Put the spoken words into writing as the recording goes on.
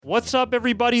What's up,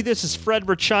 everybody? This is Fred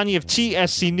Rachani of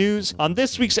TSC News. On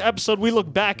this week's episode, we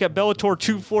look back at Bellator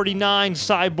 249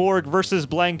 Cyborg versus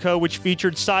Blanco, which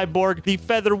featured Cyborg, the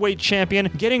featherweight champion,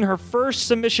 getting her first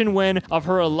submission win of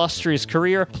her illustrious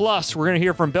career. Plus, we're going to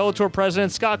hear from Bellator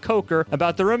president Scott Coker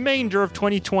about the remainder of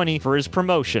 2020 for his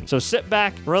promotion. So sit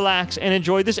back, relax, and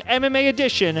enjoy this MMA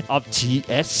edition of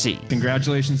TSC.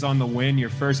 Congratulations on the win,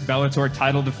 your first Bellator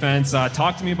title defense.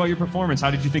 Talk to me about your performance.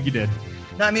 How did you think you did?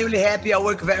 No, I'm really happy. I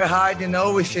work very hard,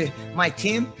 with my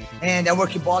team, and I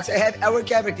work in boxing. I work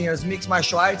everything. I was mixed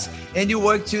martial arts, and you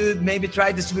work to maybe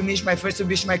try the submission, my first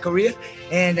submission in my career,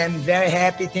 and I'm very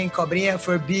happy. Thank Cobrinha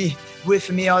for being with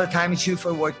me all the time too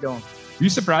for work done. Were you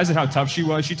surprised at how tough she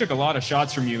was? She took a lot of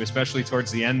shots from you, especially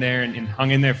towards the end there, and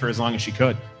hung in there for as long as she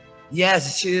could.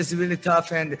 Yes, she is really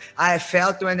tough, and I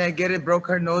felt when I broke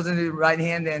her nose in the right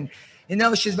hand, and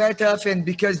she's very tough, and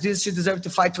because she deserves to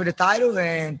fight for the title,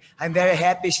 and I'm very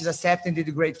happy she's accepted and did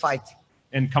a great fight.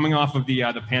 And coming off of the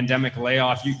pandemic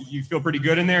layoff, you feel pretty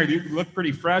good in there? You look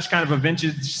pretty fresh, kind of a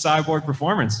vintage Cyborg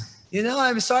performance.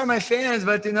 I'm sorry, my fans,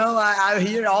 but, I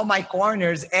hear all my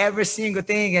corners, every single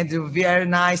thing, and very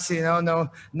nice,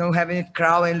 no having a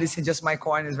crowd and listen just my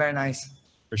corners, very nice.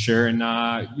 For sure. And,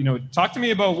 talk to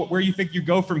me about where you think you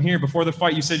go from here. Before the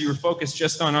fight, you said you were focused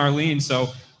just on Arlene, so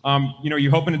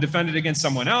you're hoping to defend it against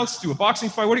someone else, do a boxing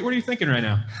fight. What are you thinking right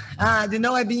now? I've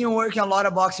been working a lot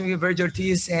of boxing with Vergil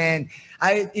Ortiz, and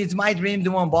it's my dream to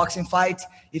do one boxing fight.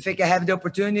 If I can have the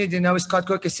opportunity, Scott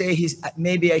Coker say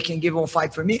maybe I can give one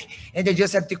fight for me, and I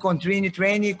just have to continue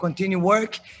training, continue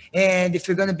work. And if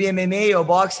you're going to be MMA or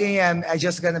boxing, I'm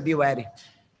just going to be ready.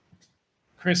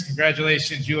 Chris,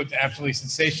 congratulations. You looked absolutely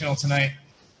sensational tonight.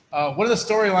 One of the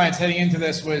storylines heading into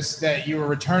this was that you were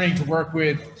returning to work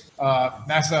with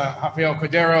Master Rafael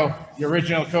Cordeiro, your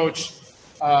original coach.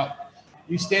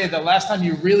 You stated that last time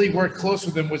you really worked close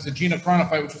with him was the Gina Carano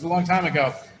fight, which was a long time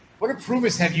ago. What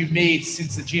improvements have you made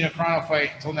since the Gina Carano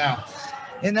fight until now?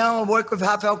 Work with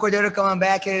Rafael Cordeiro coming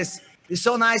back is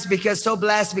so nice because so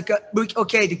blessed because,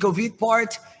 okay, the COVID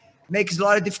part makes it a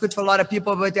lot of difficult for a lot of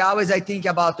people, but I think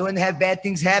about when have bad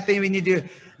things happen, we need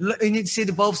to see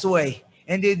the both way.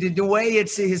 And the way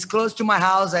it's close to my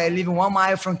house. I live 1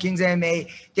 mile from Kings MMA.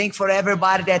 Thank for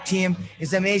everybody, that team.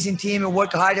 It's an amazing team. We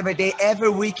work hard every day. Every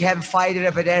week have a fighter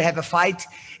every day, have a fight.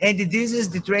 And this is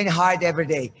the training hard every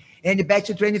day. And back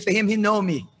to training for him, he know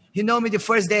me. He know me the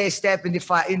first day I step in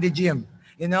the gym.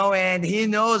 And he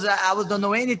knows I don't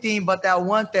know anything, but I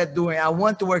want that doing. I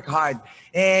want to work hard.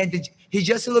 And he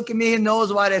just look at me. He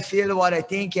knows what I feel, what I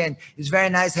think. And it's very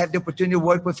nice to have the opportunity to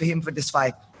work with him for this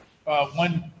fight.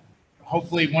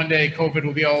 Hopefully one day COVID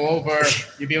will be all over.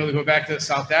 You'll be able to go back to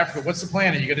South Africa. What's the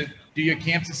plan? Are you going to do your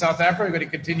camps in South Africa? Are you going to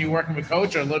continue working with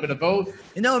coach or a little bit of both?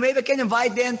 Maybe I can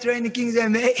invite them to train the Kings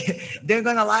MMA. They're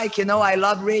going to like, I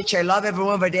love Rich. I love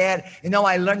everyone over there.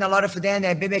 I learn a lot from them.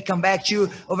 And maybe I come back to you.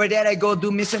 Over there, I go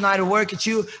do missionary work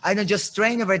too. I don't just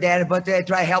train over there, but I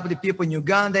try to help the people in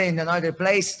Uganda, in another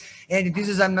place. And this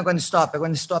is, I'm not going to stop. I'm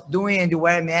going to stop doing and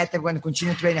where I'm at. I'm going to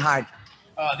continue training hard.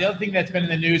 The other thing that's been in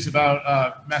the news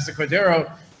about Master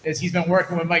Cordeiro is he's been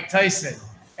working with Mike Tyson.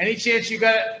 Any chance you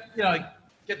got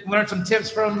learn some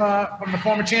tips from the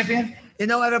former champion?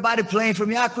 Everybody playing for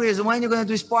me. Chris, when you going to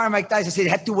do spar? Mike Tyson said, I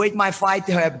have to wait my fight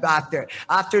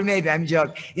after maybe. I'm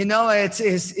joking.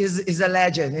 He's a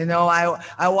legend.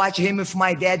 I watch him with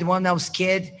my dad when I was a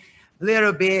kid.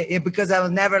 Little bit because I will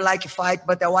never like a fight,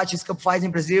 but I watch his couple fights in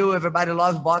Brazil. Everybody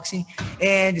loves boxing,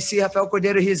 and see Rafael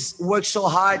Cordeiro. He's worked so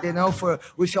hard,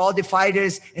 with all the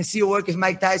fighters, and see work with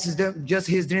Mike Tyson, just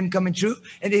his dream coming true.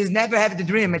 And he's never had the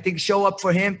dream. I think show up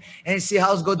for him and see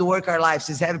how it's going to work our lives.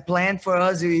 He's have a plan for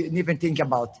us we didn't even think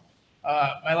about.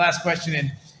 My last question,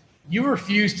 and you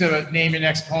refuse to name your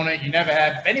next opponent. You never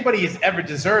have. If anybody has ever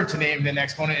deserved to name the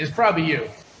next opponent, it's probably you.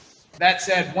 That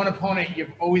said, one opponent you're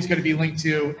always going to be linked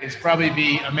to is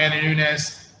probably Amanda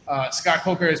Nunes. Scott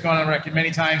Coker has gone on record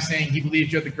many times saying he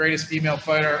believes you're the greatest female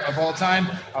fighter of all time.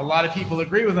 A lot of people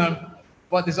agree with him,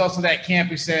 but there's also that camp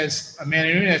who says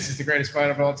Amanda Nunes is the greatest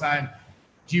fighter of all time.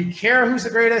 Do you care who's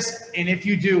the greatest? And if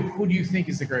you do, who do you think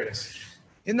is the greatest?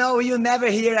 You never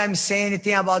hear I'm saying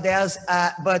anything about else.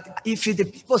 But if the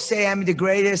people say I'm the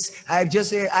greatest, I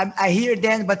hear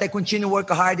them, but I continue to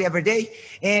work hard every day.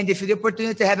 And if the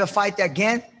opportunity to have a fight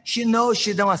again, she knows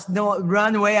she don't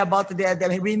run away about the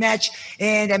rematch.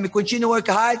 And I'm continue to work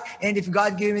hard. And if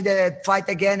God give me the fight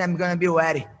again, I'm going to be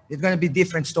ready. It's going to be a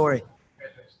different story.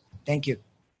 Thank you.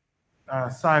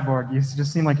 Cyborg, you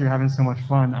just seem like you're having so much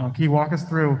fun. Can you walk us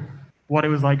through what it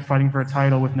was like fighting for a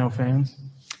title with no fans?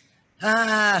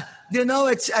 I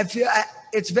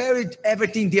it's very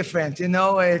everything different.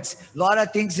 It's a lot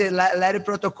of things that ladder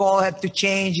protocol have to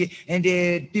change, and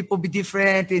the people be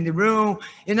different in the room.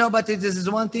 But this is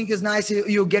one thing is nice.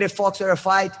 You get a Fox or a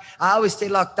fight. I always stay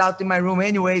locked out in my room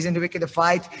anyways in the week of the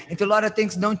fight. And a lot of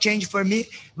things don't change for me,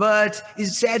 but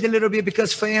it's sad a little bit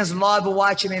because fans love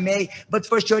watching MMA. But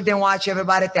for sure, they watch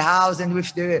everybody at the house and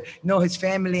with his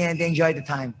family, and they enjoy the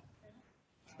time.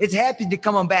 It's happy to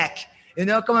come on back.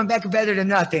 Coming back better than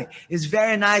nothing. It's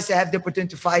very nice to have the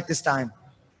opportunity to fight this time.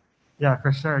 Yeah,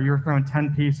 for sure. You were throwing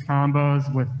 10-piece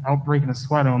combos without breaking a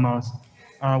sweat almost.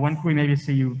 When can we maybe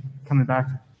see you coming back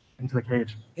into the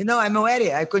cage? I'm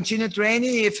ready. I continue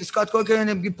training. If Scott Coker is going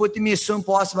to be putting me as soon as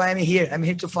possible, I'm here. I'm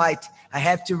here to fight. I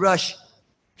have to rush.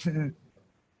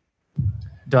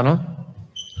 Donald?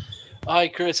 Hi,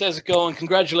 Chris. How's it going?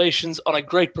 Congratulations on a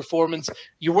great performance.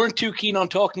 You weren't too keen on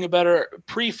talking about her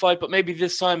pre-fight, but maybe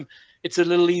this time it's a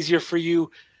little easier for you.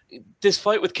 This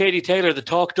fight with Katie Taylor, the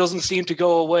talk doesn't seem to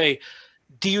go away.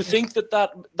 Do you think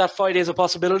that fight is a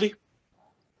possibility?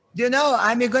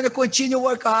 I'm going to continue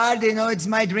work hard. It's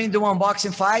my dream to do one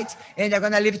boxing fight, and I'm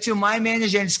going to leave it to my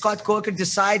manager and Scott Coker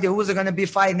decide who's going to be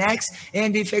fight next,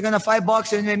 and if they're going to fight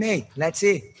boxing or MMA. Let's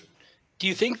see. Do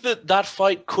you think that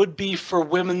fight could be for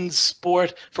women's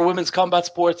sport, for women's combat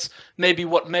sports, maybe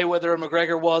what Mayweather and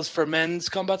McGregor was for men's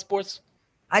combat sports?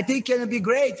 I think it's going to be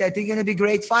great. I think it's going to be a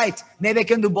great fight. Maybe I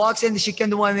can do boxing and she can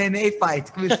do an MMA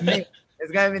fight with me.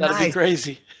 It's going to be That'd nice. be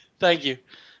crazy. Thank you.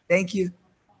 Thank you.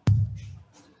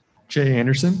 Jay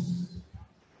Anderson?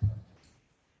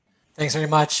 Thanks very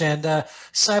much. And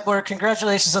Cyborg,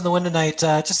 congratulations on the win tonight.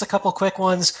 Just a couple quick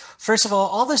ones. First of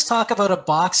all this talk about a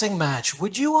boxing match,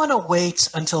 would you want to wait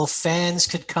until fans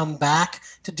could come back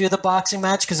to do the boxing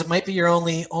match? Because it might be your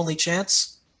only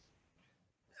chance.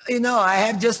 I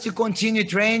have just to continue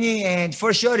training, and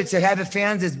for sure, it's to have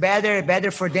fans. It's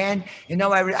better for them.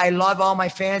 I love all my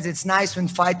fans. It's nice when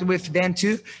fight with them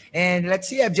too. And let's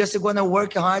see, I'm just going to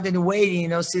work hard and waiting,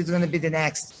 see who's going to be the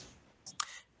next.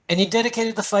 And you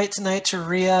dedicated the fight tonight to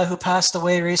Rhea, who passed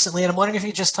away recently. And I'm wondering if you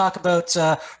could just talk about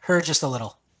her just a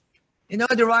little.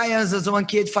 The Ryans is one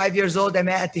kid, 5 years old. I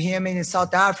met him in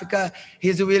South Africa.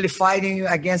 He's really fighting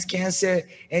against cancer,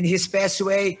 and he's passed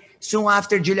away soon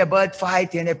after Julia Budd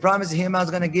fight. And I promised him I was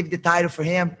going to give the title for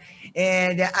him.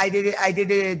 And I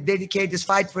did dedicate this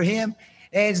fight for him.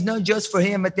 And it's not just for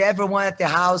him, but everyone at the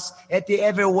house,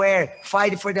 everywhere,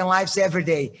 fighting for their lives every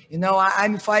day.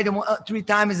 I'm fighting 3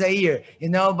 times a year,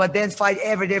 but then fight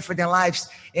every day for their lives.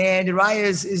 And Ryan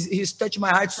he's touched my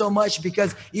heart so much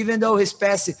because even though he's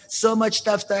passing so much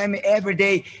tough time every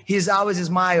day, he's always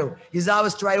smile. He's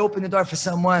always try to open the door for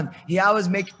someone. He always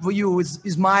make for you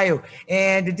smile.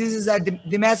 And this is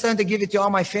the message I want to give it to all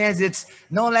my fans. It's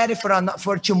don't let it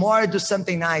for tomorrow, do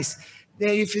something nice.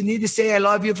 If you need to say I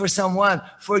love you for someone,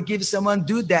 forgive someone,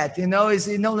 do that.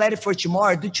 Don't let it for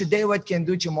tomorrow. Do today what you can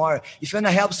do tomorrow. If you want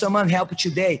to help someone, help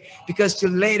today. Because too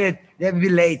later, they'll be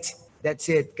late. That's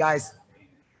it, guys.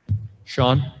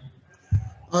 Sean?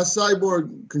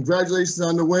 Cyborg, congratulations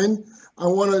on the win. I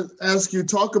want to ask you,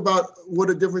 talk about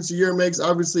what a difference a year makes.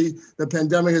 Obviously, the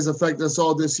pandemic has affected us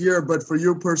all this year, but for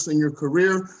you personally, your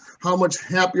career, how much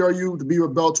happy are you to be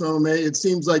with Bellator MMA? It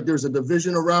seems like there's a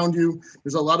division around you.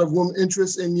 There's a lot of women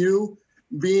interest in you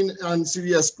being on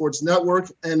CBS Sports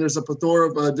Network, and there's a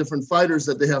plethora of different fighters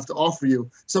that they have to offer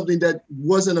you, something that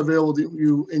wasn't available to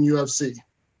you in UFC.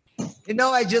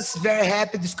 I just very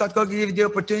happy that Scott Coker gave the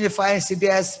opportunity to fight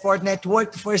CBS Sport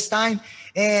Network the first time.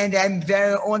 And I'm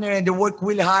very honored and they work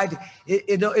really hard.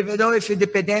 Even though if the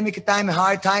pandemic time,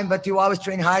 hard time, but you always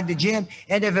train hard in the gym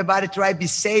and everybody try to be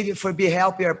safe, be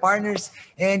help your partners.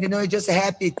 And, just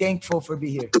happy, thankful for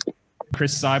being here.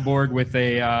 Chris Cyborg with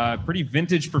a pretty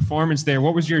vintage performance there.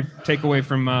 What was your takeaway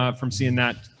from seeing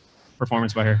that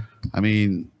performance by her? I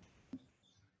mean,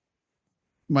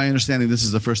 my understanding, this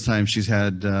is the first time she's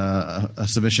had a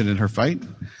submission in her fight.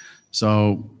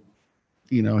 So,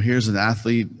 here's an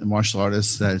athlete, a martial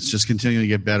artist that's just continuing to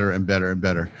get better and better and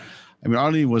better. I mean,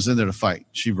 Arlene was in there to fight.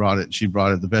 She brought it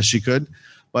the best she could.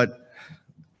 But,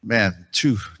 man,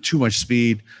 too much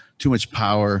speed, too much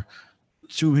power,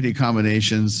 too many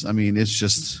combinations. I mean, it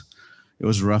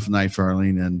was a rough night for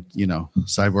Arlene. And,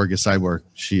 Cyborg is Cyborg.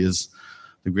 She is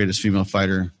the greatest female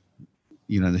fighter,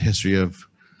 in the history of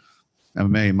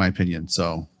MMA, in my opinion.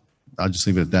 So I'll just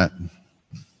leave it at that.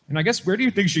 And I guess, where do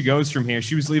you think she goes from here?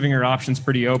 She was leaving her options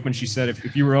pretty open. She said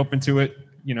if you were open to it,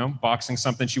 boxing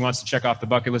something she wants to check off the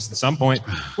bucket list at some point.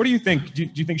 What do you think? Do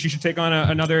you think she should take on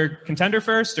another contender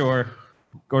first or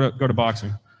go to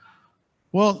boxing?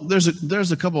 Well, there's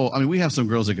a couple. I mean, we have some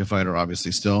girls that can fight her,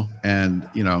 obviously, still, and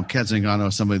Kat Zingano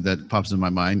is somebody that pops in my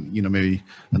mind. Maybe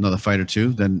another fight or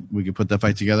two, then we could put that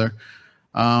fight together.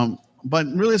 But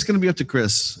really, it's going to be up to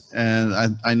Chris,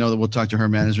 and I know that we'll talk to her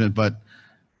management. But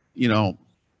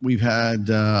we've had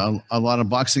a lot of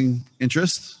boxing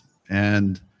interest,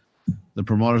 and the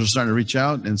promoters are starting to reach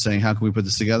out and saying, "How can we put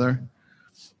this together?"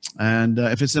 And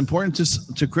if it's important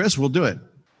to Chris, we'll do it.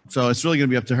 So it's really going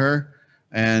to be up to her.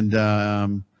 And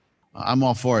I'm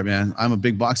all for it, man. I'm a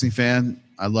big boxing fan.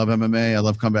 I love MMA. I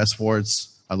love combat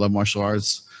sports. I love martial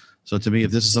arts. So to me,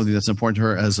 if this is something that's important to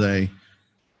her as a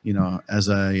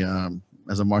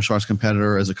martial arts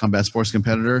competitor, as a combat sports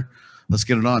competitor, let's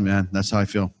get it on, man. That's how I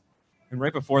feel. And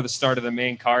right before the start of the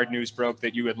main card, news broke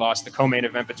that you had lost the co-main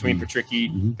event between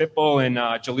Patricky Pitbull and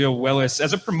Jaleel Willis.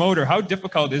 As a promoter, how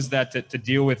difficult is that to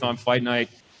deal with on fight night?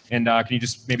 And can you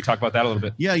just maybe talk about that a little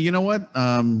bit? Yeah, you know what?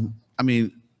 I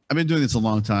mean, I've been doing this a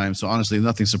long time, so honestly,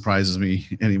 nothing surprises me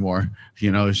anymore.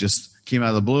 It just came out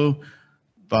of the blue.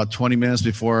 About 20 minutes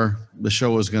before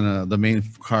the main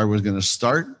card was gonna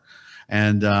start,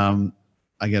 and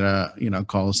I get a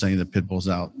call saying that Pitbull's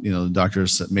out. The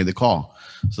doctors made the call,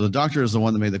 so the doctor is the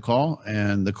one that made the call,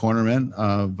 and the cornerman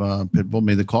of Pitbull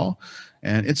made the call,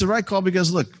 and it's the right call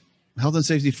because look, health and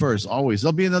safety first, always.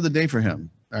 There'll be another day for him,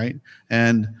 right?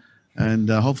 And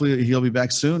hopefully he'll be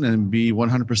back soon and be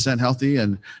 100% healthy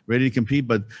and ready to compete.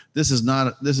 But this is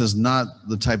not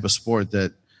the type of sport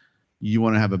that you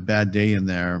want to have a bad day in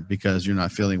there because you're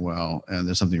not feeling well and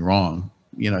there's something wrong.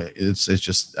 It's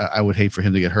just, I would hate for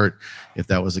him to get hurt if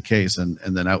that was the case. And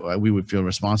then we would feel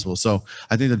responsible. So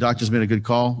I think the doctors made a good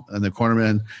call, and the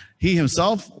cornerman, he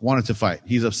himself wanted to fight.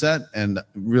 He's upset and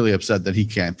really upset that he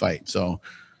can't fight. So,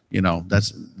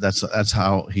 that's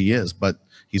how he is, but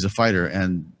he's a fighter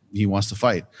and he wants to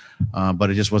fight, but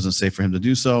it just wasn't safe for him to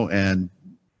do so, and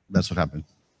that's what happened.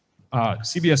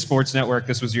 CBS Sports Network,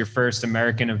 this was your first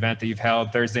American event that you've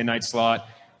held, Thursday night slot.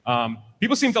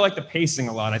 People seem to like the pacing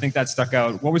a lot. I think that stuck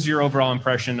out. What was your overall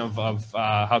impression of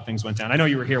how things went down? I know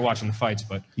you were here watching the fights,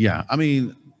 but yeah, I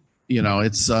mean,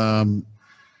 it's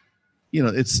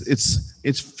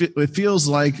it feels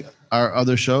like our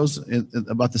other shows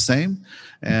about the same.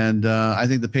 And I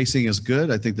think the pacing is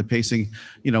good. I think the pacing,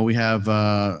 we have,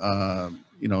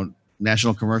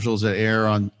 national commercials that air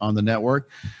on the network,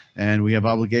 and we have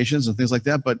obligations and things like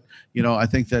that. But, I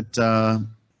think that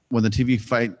when the TV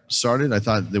fight started, I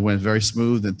thought they went very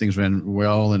smooth and things ran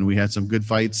well, and we had some good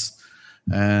fights,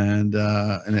 and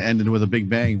it ended with a big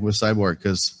bang with Cyborg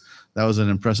because that was an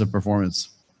impressive performance.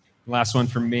 Last one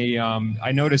for me.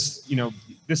 I noticed,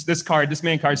 this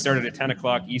main card started at 10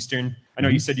 o'clock Eastern. I know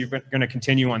you said you're going to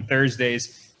continue on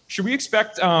Thursdays. Should we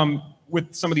expect,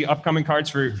 with some of the upcoming cards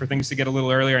for things to get a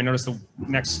little earlier? I noticed the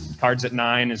next card's at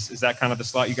 9. Is that kind of the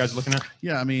slot you guys are looking at?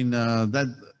 Yeah, I mean,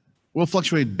 that will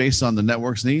fluctuate based on the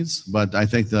network's needs, but I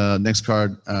think the next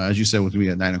card, as you said, will be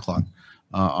at 9 o'clock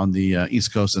on the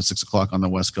East Coast and 6 o'clock on the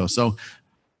West Coast. So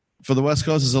for the West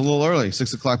Coast, it's a little early.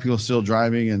 6 o'clock, people are still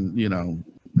driving and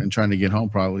trying to get home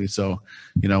probably. So,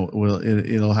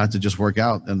 it'll have to just work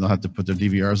out, and they'll have to put their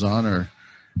DVRs on or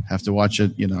have to watch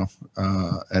it,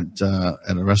 at a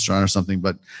restaurant or something.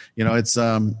 But, it's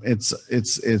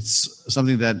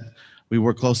something that we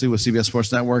work closely with CBS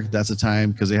Sports Network. That's the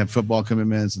time because they have football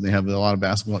commitments and they have a lot of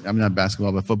basketball. I mean, not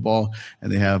basketball, but football, and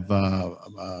they have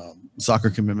soccer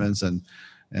commitments and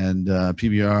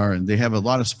PBR, and they have a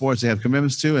lot of sports they have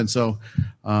commitments to. And so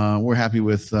we're happy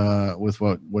with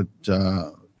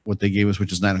what they gave us,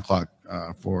 which is 9 o'clock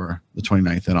for the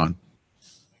 29th and on.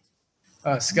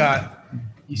 Scott,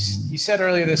 you said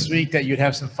earlier this week that you'd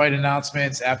have some fight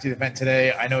announcements after the event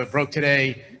today. I know it broke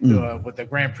today with the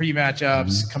Grand Prix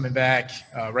matchups coming back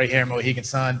right here in Mohegan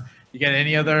Sun. You got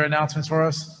any other announcements for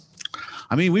us?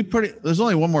 I mean, there's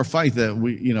only one more fight that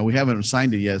we haven't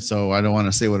signed it yet, so I don't want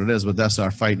to say what it is, but that's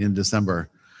our fight in December.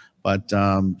 But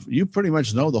you pretty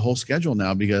much know the whole schedule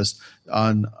now because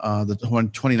on the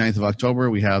 29th of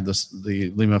October, we have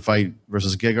the Lima fight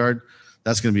versus Gegard.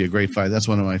 That's going to be a great fight. That's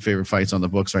one of my favorite fights on the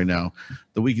books right now.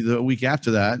 The week after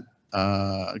that,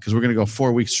 because we're going to go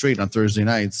 4 weeks straight on Thursday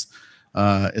nights,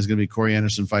 is going to be Corey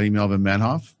Anderson fighting Melvin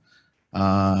Manhoff.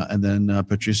 And then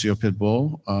Patricio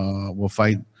Pitbull will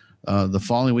fight the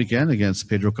following weekend against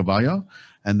Pedro Caballo.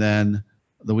 And then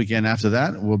the weekend after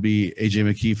that will be AJ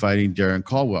McKee fighting Darren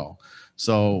Caldwell.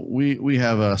 So we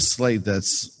have a slate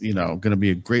that's going to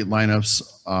be a great lineups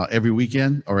every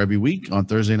weekend or every week on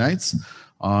Thursday nights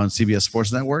on CBS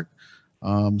Sports Network.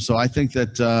 So I think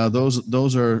that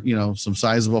those are some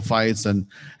sizable fights, and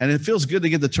it feels good to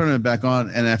get the tournament back on.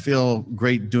 And I feel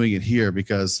great doing it here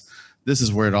because this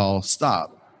is where it all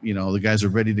stopped. The guys are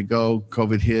ready to go.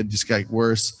 COVID hit, just got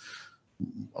worse.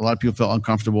 A lot of people felt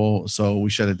uncomfortable, so we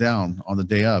shut it down on the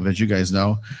day of, as you guys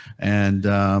know. And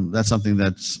that's something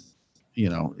that's,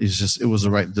 it was the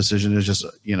right decision. It's just,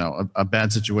 a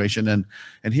bad situation.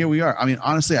 And here we are. I mean,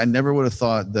 honestly, I never would have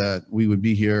thought that we would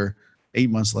be here 8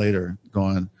 months later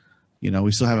going,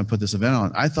 we still haven't put this event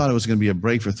on. I thought it was going to be a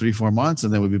break for 3-4 months,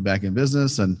 and then we'd be back in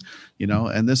business. And,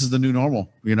 and this is the new normal.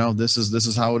 This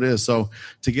is how it is. So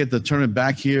to get the tournament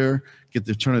back here, get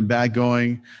the tournament back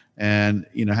going, and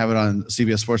have it on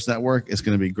CBS Sports Network, it's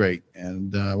going to be great.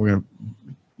 And we're going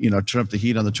to turn up the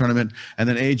heat on the tournament. And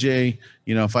then AJ,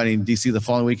 fighting DC the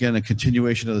following weekend, a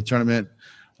continuation of the tournament.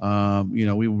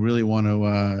 We really want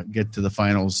to get to the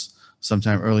finals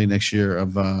sometime early next year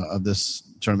of this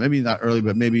tournament. Maybe not early,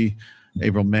 but maybe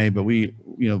April, May. But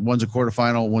one's a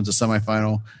quarterfinal, one's a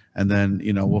semifinal, and then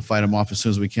we'll fight them off as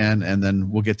soon as we can, and then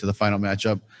we'll get to the final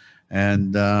matchup.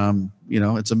 And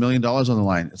it's $1 million on the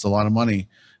line. It's a lot of money.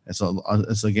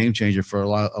 It's a game changer for a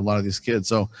lot of these kids.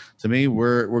 So to me,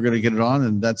 we're going to get it on,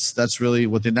 and that's really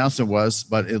what the announcement was.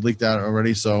 But it leaked out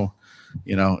already, so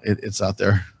it's out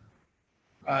there.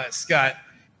 Scott,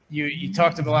 you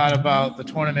talked a lot about the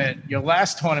tournament. Your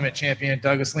last tournament champion,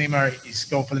 Douglas Lima, he's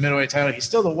going for the middleweight title. He's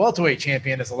still the welterweight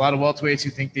champion. There's a lot of welterweights who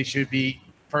think they should be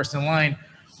first in line.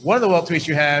 One of the welterweights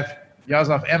you have,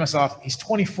 Yaroslav Amosov, he's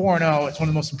 24-0. It's one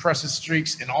of the most impressive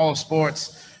streaks in all of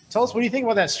sports. Tell us, what do you think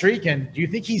about that streak, and do you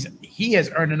think he has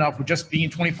earned enough with just being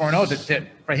 24-0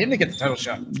 for him to get the title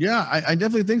shot? Yeah, I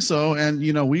definitely think so. And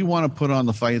we want to put on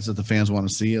the fights that the fans want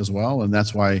to see as well, and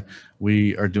that's why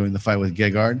we are doing the fight with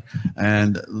Gegard.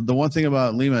 And the one thing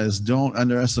about Lima is, don't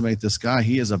underestimate this guy.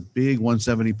 He is a big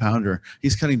 170 pounder.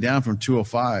 He's cutting down from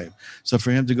 205. So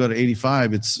for him to go to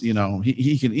 85, it's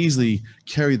he can easily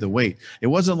carry the weight. It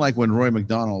wasn't like when Roy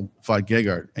McDonald fought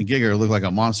Gegard, and Gegard looked like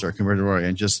a monster compared to Roy,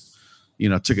 and just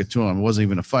took it to him. It wasn't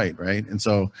even a fight, right? And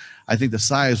so I think the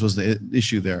size was the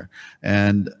issue there.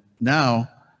 And now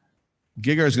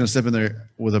Gegard is going to step in there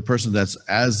with a person that's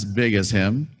as big as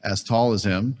him, as tall as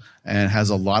him, and has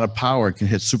a lot of power, can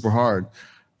hit super hard,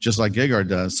 just like Gegard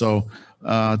does. So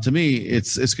to me,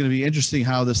 it's going to be interesting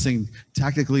how this thing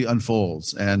tactically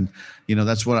unfolds. And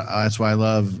that's why I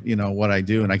love what I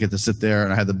do, and I get to sit there,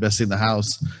 and I have the best seat in the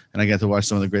house, and I get to watch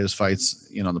some of the greatest fights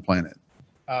on the planet.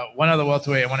 One other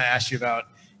welterweight I want to ask you about,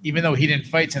 even though he didn't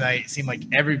fight tonight, it seemed like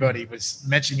everybody was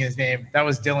mentioning his name. That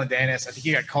was Dylan Danis. I think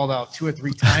he got called out 2 or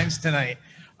 3 times tonight.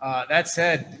 That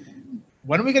said,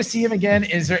 when are we going to see him again?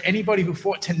 Is there anybody who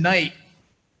fought tonight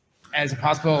as a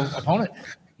possible opponent?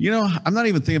 I'm not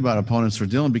even thinking about opponents for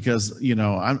Dylan because,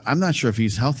 I'm not sure if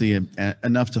he's healthy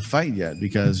enough to fight yet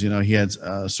because, he had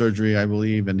surgery, I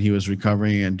believe, and he was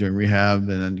recovering and doing rehab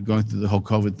and then going through the whole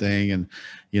COVID thing. And,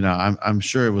 I'm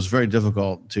sure it was very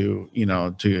difficult to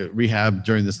rehab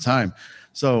during this time.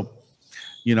 So,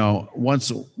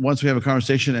 once we have a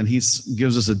conversation and he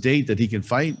gives us a date that he can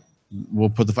fight, we'll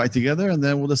put the fight together and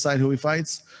then we'll decide who he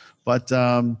fights. But,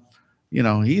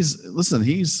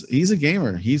 he's a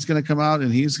gamer. He's going to come out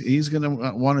and he's going to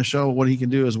want to show what he can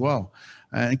do as well.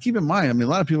 And keep in mind, a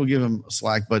lot of people give him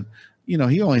slack, but he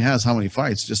only has how many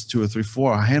fights? Just 2 or 3,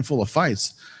 4, a handful of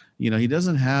fights. He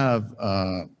doesn't have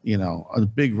a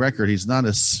big record. He's not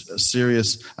a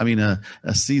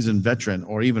seasoned veteran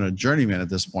or even a journeyman at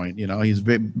this point. He's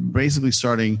basically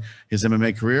starting his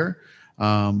MMA career.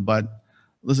 But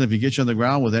listen, if you get you on the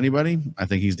ground with anybody, I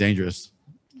think he's dangerous.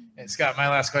 And Scott, my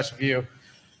last question for you.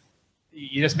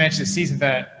 You just mentioned a seasoned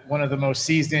vet, one of the most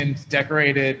seasoned,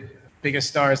 decorated, biggest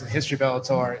stars in the history of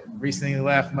Bellator. Recently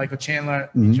left, Michael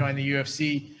Chandler, joined the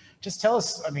UFC. Just tell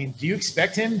us, do you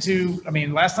expect him to –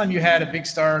 last time you had a big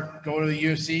star go to the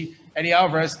UFC, Eddie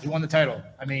Alvarez, he won the title.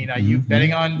 Are you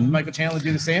betting on Michael Chandler to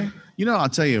do the same? I'll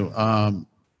tell you,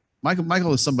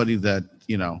 Michael is somebody that,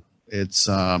 it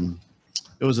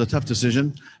was a tough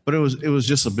decision, but it was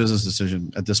just a business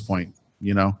decision at this point.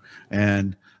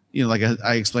 And like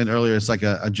I explained earlier, it's like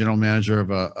a general manager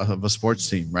of a sports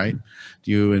team, right? Do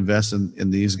you invest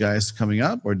in these guys coming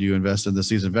up, or do you invest in the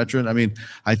seasoned veteran?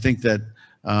 I think that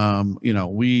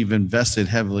we've invested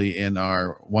heavily in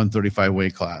our 135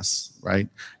 weight class, right?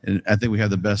 And I think we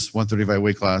have the best 135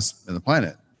 weight class in the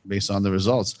planet based on the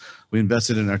results. We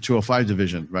invested in our 205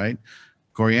 division, right?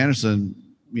 Corey Anderson,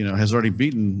 has already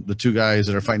beaten the 2 guys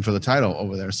that are fighting for the title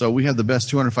over there. So we have the best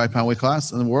 205-pound weight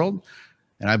class in the world.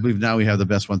 And I believe now we have the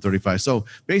best 135. So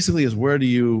basically is, where do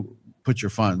you put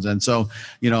your funds? And so,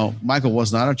 Michael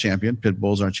was not our champion.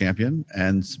 Pitbull's our champion.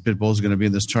 And Pitbull's going to be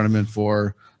in this tournament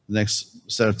for the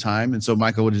next set of time. And so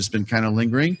Michael would have just been kind of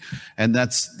lingering. And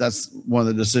that's one of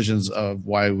the decisions of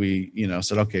why we,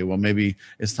 said, okay, well, maybe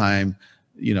it's time,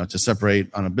 to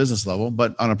separate on a business level.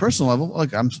 But on a personal level,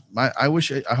 look,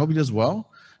 I hope he does well,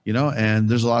 and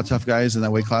there's a lot of tough guys in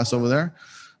that weight class over there.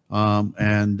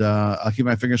 And I'll keep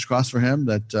my fingers crossed for him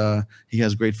that he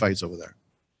has great fights over there.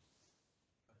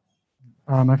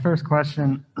 My first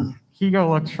question, Higo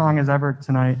looked strong as ever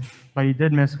tonight, but he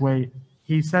did miss weight.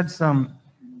 He said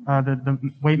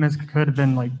the weight miss could have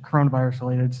been like coronavirus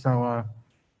related. So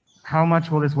how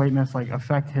much will this weight miss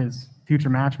affect his future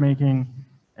matchmaking,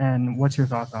 and what's your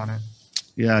thoughts on it?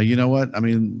 Yeah, you know what? I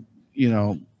mean,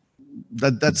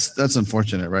 that's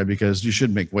unfortunate, right? Because you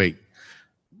should make weight.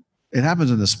 It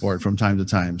happens in the sport from time to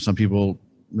time. Some people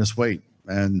miss weight,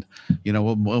 and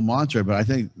we'll monitor it. But I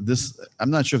think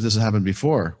I'm not sure if this has happened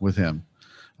before with him.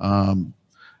 And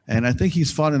I think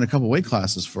he's fought in a couple weight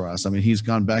classes for us. I mean, he's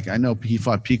gone back. I know he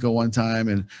fought Pico one time,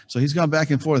 and so he's gone back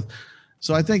and forth.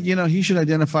 So I think he should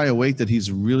identify a weight that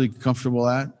he's really comfortable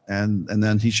at, and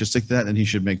then he should stick to that, and he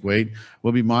should make weight.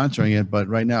 We'll be monitoring it, but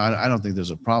right now I don't think there's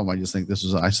a problem. I just think this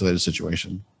is an isolated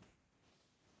situation.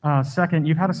 Second,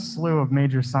 you've had a slew of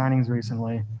major signings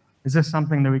recently. Is this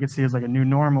something that we could see as a new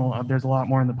normal? There's a lot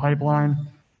more in the pipeline,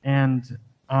 and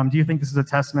do you think this is a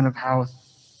testament of how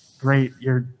great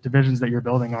your divisions that you're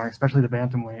building are, especially the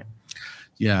bantamweight?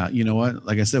 Yeah, you know what?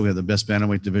 Like I said, we have the best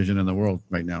bantamweight division in the world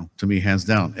right now, to me, hands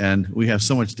down. And we have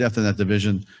so much depth in that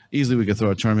division. Easily we could throw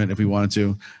a tournament if we wanted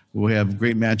to. We have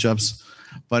great matchups.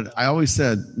 But I always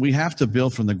said we have to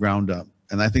build from the ground up.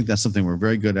 And I think that's something we're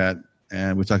very good at.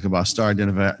 And we talked about star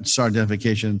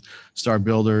identification, star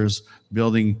builders,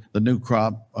 building the new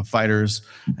crop of fighters.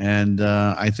 And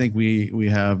I think we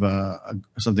have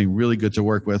something really good to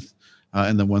work with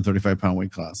in the 135-pound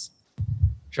weight class.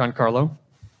 Giancarlo?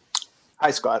 Hi,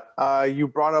 Scott. You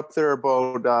brought up there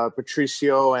about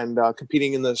Patricio and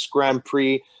competing in this Grand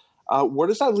Prix. Where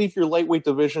does that leave your lightweight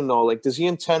division, though? Does he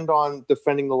intend on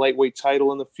defending the lightweight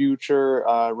title in the future,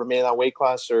 remain in that weight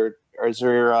class, or is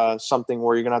there something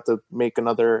where you're going to have to make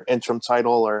another interim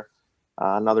title or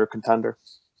another contender?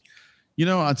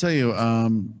 I'll tell you,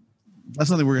 that's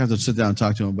something we're going to have to sit down and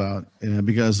talk to him about,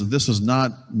 because this was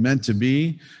not meant to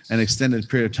be an extended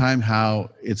period of time,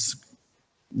 how it's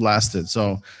lasted.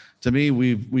 So to me,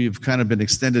 we've kind of been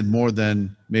extended more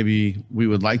than maybe we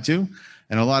would like to.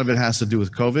 And a lot of it has to do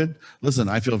with COVID. Listen,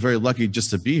 I feel very lucky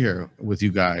just to be here with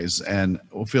you guys, and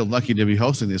I feel lucky to be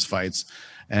hosting these fights.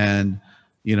 And,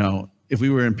 if we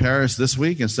were in Paris this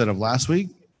week instead of last week,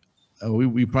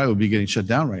 we probably would be getting shut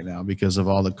down right now because of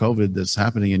all the COVID that's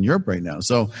happening in Europe right now.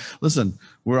 So listen,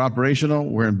 we're operational,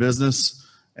 we're in business,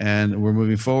 and we're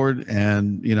moving forward.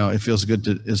 And, it feels good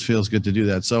to do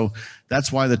that. So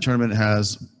that's why the tournament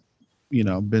has,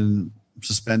 been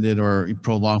suspended or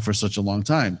prolonged for such a long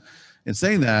time. In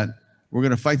saying that, we're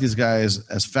going to fight these guys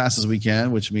as fast as we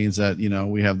can, which means that,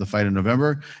 we have the fight in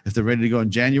November. If they're ready to go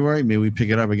in January, maybe we pick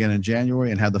it up again in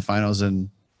January and have the finals in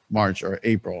March or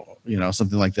April,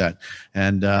 something like that.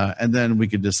 And then we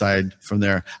could decide from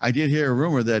there. I did hear a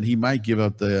rumor that he might give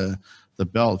up the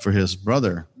belt for his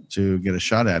brother to get a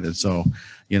shot at it. So,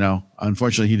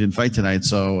 unfortunately he didn't fight tonight,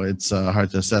 so it's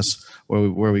hard to assess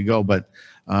where we go. But,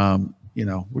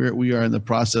 we are in the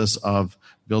process of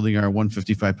building our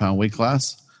 155-pound weight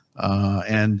class.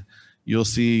 And you'll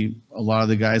see a lot of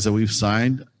the guys that we've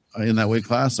signed in that weight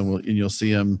class, and you'll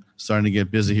see them starting to get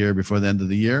busy here before the end of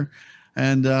the year.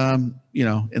 And,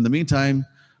 in the meantime,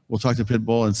 we'll talk to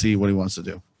Pitbull and see what he wants to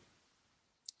do.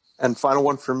 And final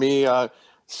one for me,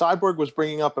 Cyborg was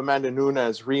bringing up Amanda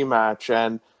Nunes rematch.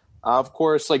 And of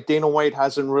course, Dana White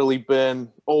hasn't really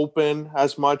been open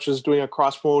as much as doing a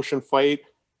cross-promotion fight.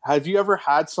 Have you ever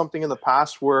had something in the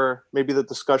past where maybe the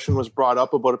discussion was brought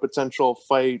up about a potential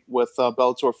fight with a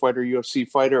Bellator fighter, UFC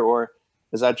fighter, or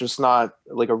is that just not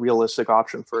a realistic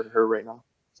option for her right now?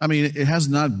 I mean, it has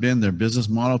not been their business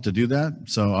model to do that.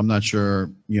 So I'm not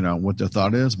sure, what their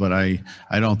thought is, but I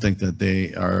don't think that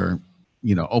they are,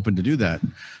 open to do that.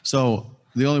 So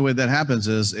the only way that happens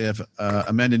is if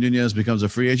Amanda Nunes becomes a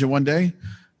free agent one day,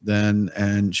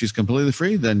 and she's completely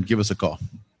free, then give us a call.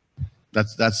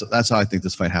 That's how I think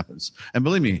this fight happens. And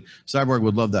believe me, Cyborg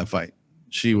would love that fight.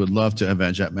 She would love to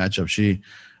avenge that matchup.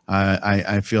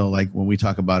 I feel like when we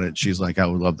talk about it, she's like, I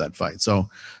would love that fight. So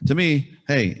to me,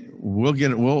 hey, we'll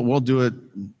get it. We'll do it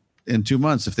in 2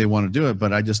 months if they want to do it,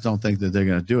 but I just don't think that they're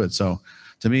going to do it. So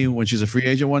to me, when she's a free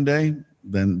agent one day,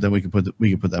 then we can put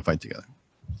that fight together.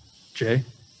 Jay?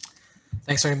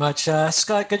 Thanks very much.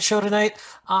 Scott, good show tonight.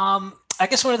 I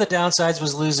guess one of the downsides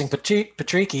was losing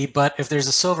Patricky, but if there's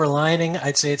a silver lining,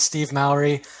 I'd say it's Steve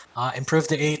Mowry, improved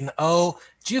to 8-0.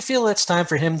 Do you feel it's time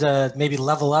for him to maybe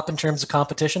level up in terms of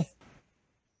competition?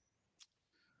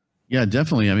 Yeah,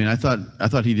 definitely. I mean, I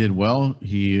thought he did well.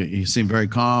 He seemed very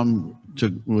calm,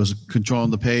 was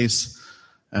controlling the pace,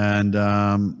 and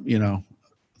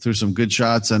threw some good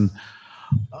shots, and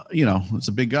it's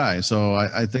a big guy. So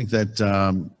I think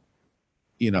that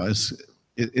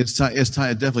it's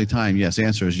definitely time. Yes, the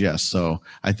answer is yes. So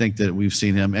I think that we've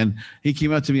seen him, and he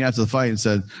came up to me after the fight and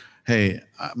said, "Hey,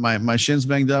 my shin's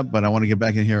banged up, but I want to get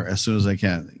back in here as soon as I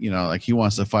can." Like he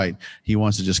wants to fight. He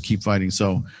wants to just keep fighting.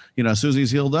 So, as soon as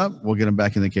he's healed up, we'll get him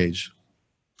back in the cage.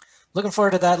 Looking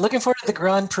forward to that. Looking forward to the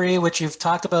Grand Prix, which you've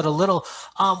talked about a little.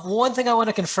 One thing I want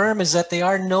to confirm is that they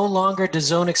are no longer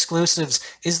DAZN exclusives.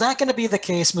 Is that going to be the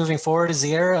case moving forward? Is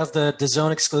the era of the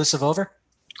DAZN exclusive over?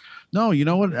 No, you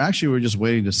know what? Actually, we're just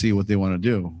waiting to see what they want to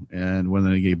do. And when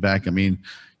they get back, I mean,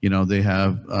 they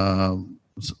have,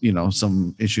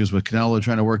 some issues with Canelo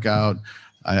trying to work out.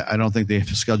 I don't think they've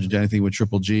scheduled anything with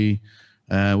Triple G.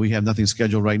 We have nothing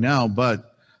scheduled right now, but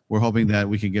we're hoping that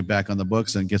we can get back on the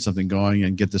books and get something going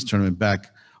and get this tournament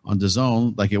back on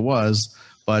DAZN like it was.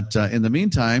 But in the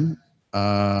meantime,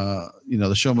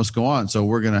 the show must go on. So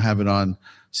we're going to have it on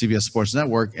CBS Sports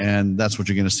Network, and that's what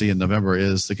you're going to see in November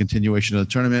is the continuation of the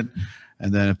tournament.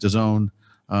 And then if DAZN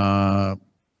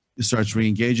starts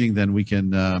re-engaging, then we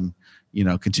can,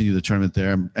 continue the tournament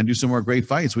there and do some more great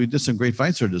fights. We did some great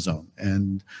fights for DAZN,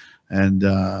 and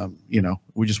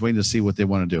we're just waiting to see what they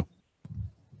want to do.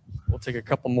 We'll take a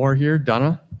couple more here.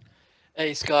 Donna?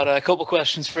 Hey, Scott, a couple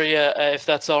questions for you, if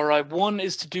that's all right. One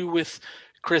is to do with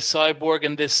Cris Cyborg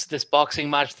and this boxing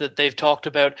match that they've talked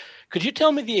about. Could you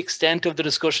tell me the extent of the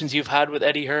discussions you've had with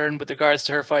Eddie Hearn with regards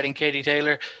to her fighting Katie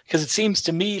Taylor? Because it seems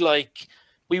to me like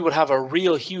we would have a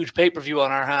real huge pay-per-view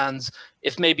on our hands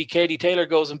if maybe Katie Taylor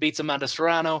goes and beats Amanda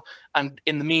Serrano, and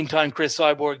in the meantime, Cris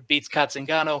Cyborg beats Kat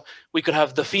Zingano. We could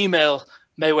have the female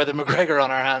Mayweather-McGregor on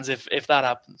our hands if that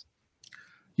happens.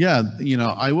 Yeah,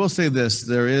 I will say this.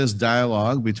 There is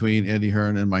dialogue between Eddie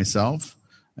Hearn and myself.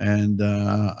 And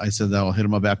I said that I'll hit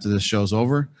him up after this show's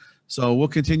over. So we'll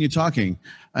continue talking.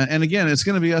 And again, it's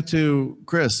going to be up to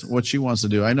Cris what she wants to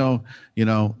do. I know,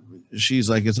 she's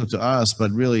like, it's up to us, but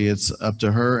really it's up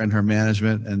to her and her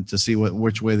management and to see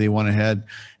which way they want to head.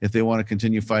 If they want to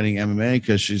continue fighting MMA,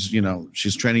 because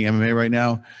she's training MMA right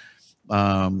now.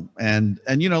 And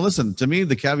listen, to me,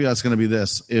 the caveat is going to be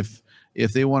this.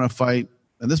 If they want to fight,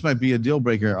 and this might be a deal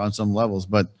breaker on some levels,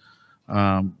 but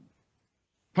part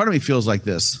of me feels like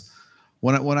this.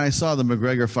 When I saw the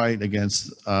McGregor fight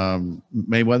against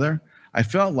Mayweather, I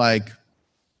felt like,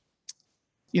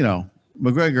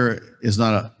 McGregor is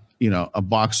not a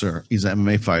boxer. He's an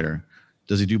MMA fighter.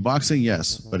 Does he do boxing?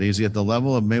 Yes. But is he at the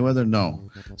level of Mayweather?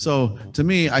 No. So to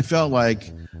me, I felt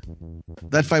like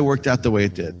that fight worked out the way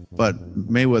it did. But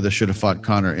Mayweather should have fought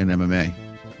Conor in MMA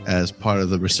as part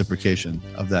of the reciprocation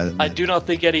of that. I do not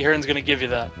think Eddie Hearn's going to give you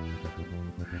that.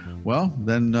 Well,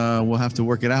 then we'll have to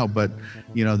work it out. But,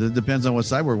 that depends on what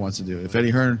Cyborg wants to do. If Eddie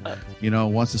Hearn,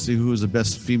 wants to see who is the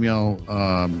best female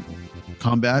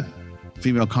combat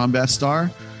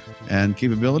star and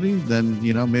capability, then,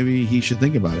 maybe he should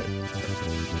think about it.